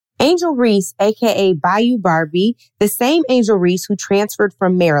Angel Reese, a.k.a. Bayou Barbie, the same Angel Reese who transferred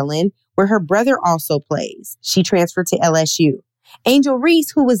from Maryland, where her brother also plays. She transferred to LSU. Angel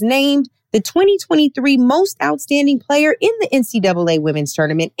Reese, who was named the 2023 most outstanding player in the NCAA women's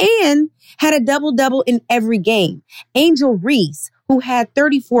tournament and had a double-double in every game. Angel Reese, who had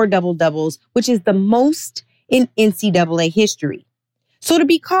 34 double-doubles, which is the most in NCAA history. So to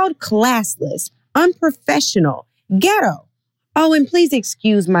be called classless, unprofessional, ghetto, oh, and please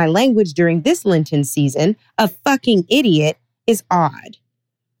excuse my language during this Lenten season, a fucking idiot is odd.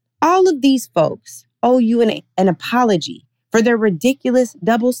 All of these folks owe you an apology for their ridiculous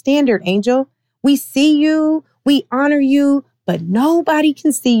double standard, Angel. We see you, we honor you, but nobody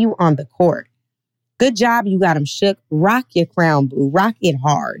can see you on the court. Good job, you got them shook. Rock your crown, boo. Rock it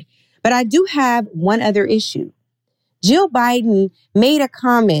hard. But I do have one other issue. Jill Biden made a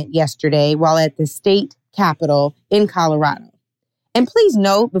comment yesterday while at the state capitol in Colorado. And please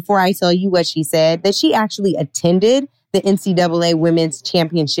note, before I tell you what she said, that she actually attended the NCAA Women's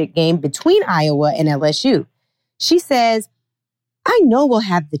Championship game between Iowa and LSU. She says, I know we'll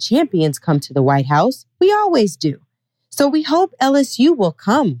have the champions come to the White House. We always do. So we hope LSU will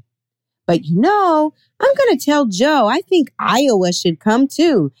come. But you know, I'm going to tell Joe, I think Iowa should come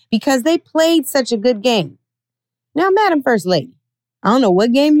too, because they played such a good game. Now, Madam First Lady, I don't know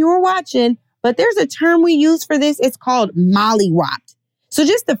what game you were watching, but there's a term we use for this. It's called mollywopped. So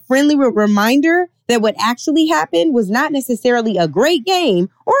just a friendly reminder that what actually happened was not necessarily a great game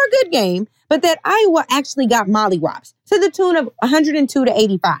or a good game, but that Iowa actually got mollywops to the tune of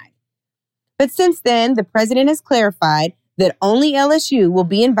 102-85. But since then, the president has clarified that only LSU will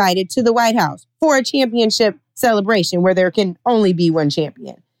be invited to the White House for a championship celebration where there can only be one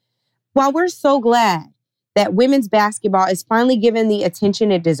champion. While we're so glad that women's basketball is finally given the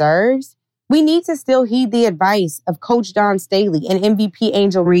attention it deserves, we need to still heed the advice of Coach Dawn Staley and MVP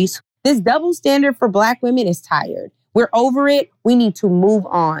Angel Reese. This double standard for Black women is tired. We're over it. We need to move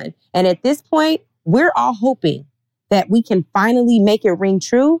on. And at this point, we're all hoping that we can finally make it ring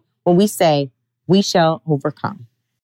true when we say, we shall overcome.